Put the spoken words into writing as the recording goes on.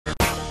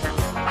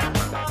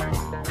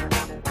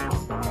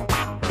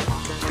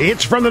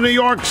It's from the New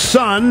York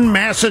Sun.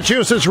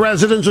 Massachusetts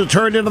residents who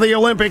turned into the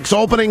Olympics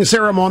opening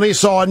ceremony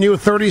saw a new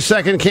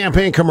 30-second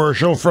campaign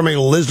commercial from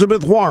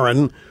Elizabeth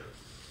Warren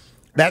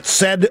that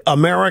said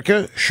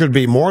America should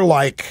be more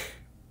like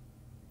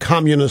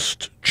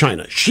communist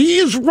China. She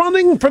is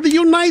running for the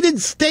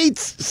United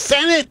States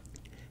Senate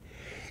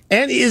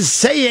and is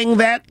saying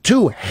that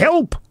to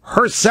help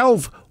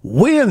herself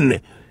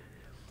win.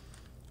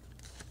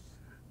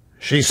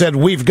 She said,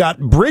 we've got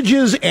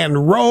bridges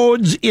and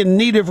roads in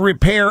need of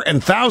repair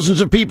and thousands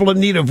of people in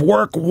need of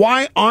work.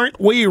 Why aren't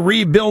we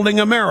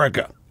rebuilding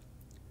America?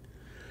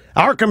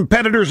 Our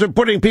competitors are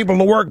putting people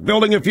to work,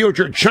 building a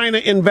future. China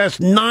invests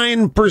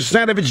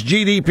 9% of its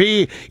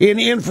GDP in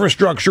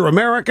infrastructure.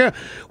 America,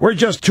 we're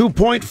just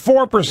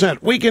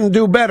 2.4%. We can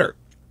do better.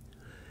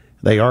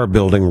 They are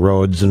building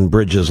roads and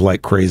bridges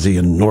like crazy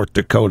in North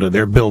Dakota.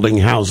 They're building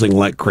housing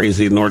like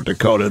crazy in North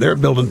Dakota. They're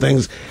building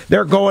things.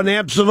 They're going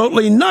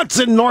absolutely nuts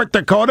in North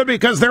Dakota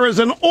because there is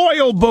an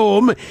oil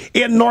boom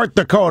in North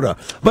Dakota.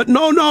 But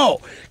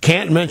no,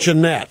 can't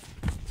mention that.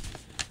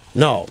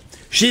 No.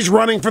 She's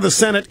running for the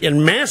Senate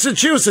in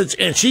Massachusetts,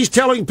 and she's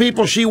telling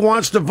people she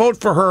wants to vote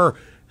for her.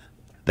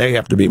 They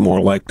have to be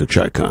more like the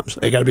Chi-Coms.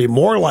 They got to be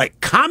more like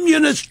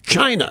communist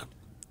China.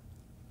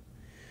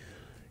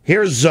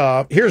 Here's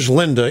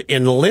Linda.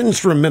 Lynn's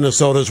from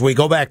Minnesota as we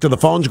go back to the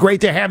phones. Great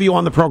to have you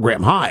on the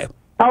program. Hi.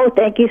 Oh,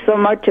 thank you so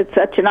much. It's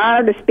such an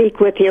honor to speak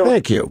with you.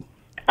 Thank you.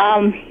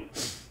 I'm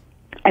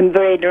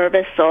very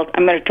nervous, so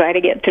I'm going to try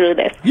to get through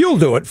this. You'll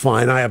do it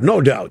fine. I have no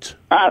doubt.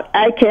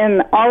 I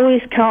can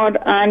always count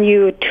on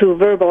you to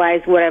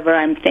verbalize whatever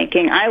I'm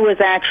thinking. I was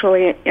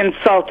actually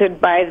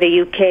insulted by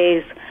the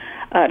UK's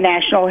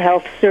National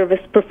Health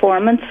Service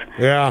performance.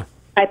 Yeah.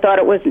 I thought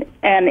it was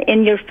an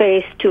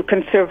in-your-face to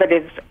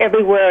conservatives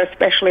everywhere,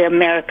 especially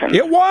Americans.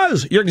 It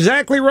was. You're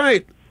exactly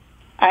right.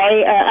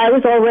 I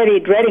was already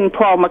dreading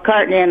Paul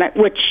McCartney,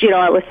 which,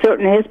 I was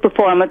certain his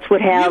performance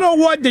would have. You know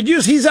what?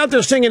 He's out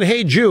there singing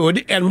Hey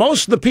Jude, and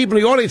most of the people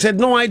in the audience had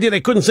no idea.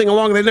 They couldn't sing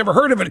along. They never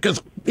heard of it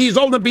because he's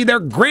old enough to be their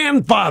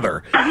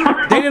grandfather.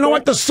 They didn't know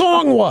what the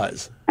song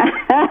was.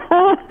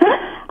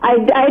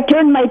 I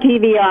turned my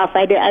TV off.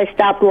 I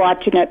stopped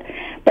watching it.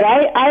 But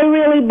I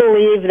really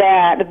believe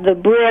that the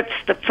Brits,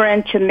 the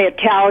French, and the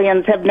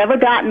Italians have never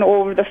gotten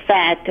over the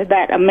fact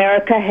that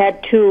America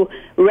had to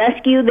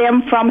rescue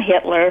them from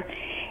Hitler.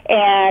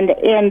 And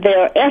in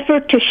their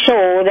effort to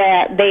show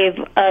that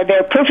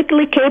they're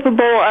perfectly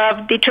capable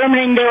of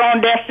determining their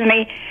own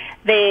destiny,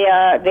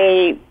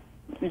 they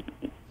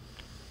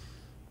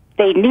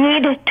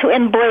need to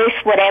embrace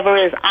whatever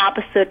is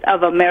opposite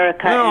of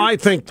America. No, I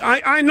think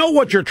I know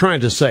what you're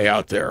trying to say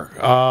out there.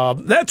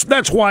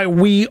 That's why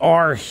we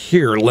are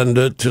here,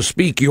 Linda, to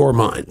speak your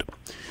mind.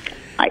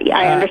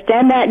 I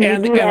understand that, and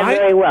you do that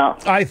very well.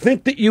 I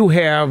think that you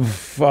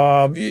have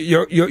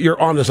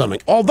you're onto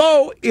something.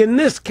 Although in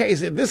this case,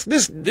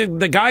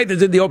 the guy that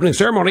did the opening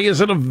ceremony is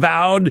an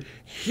avowed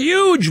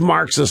huge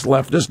Marxist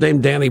leftist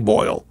named Danny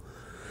Boyle.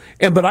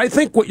 But I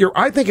think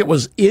it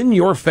was in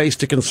your face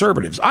to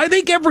conservatives. I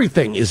think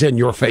everything is in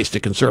your face to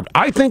conservatives.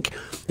 I think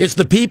it's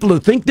the people who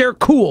think they're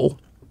cool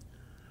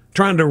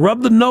trying to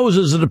rub the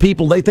noses of the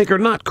people they think are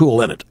not cool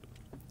in it.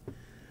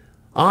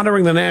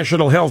 Honoring the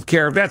national health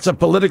care, that's a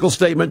political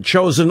statement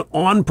chosen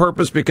on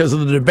purpose because of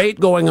the debate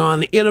going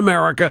on in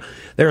America.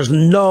 There's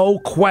no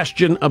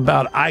question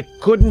about it. I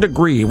couldn't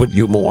agree with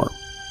you more.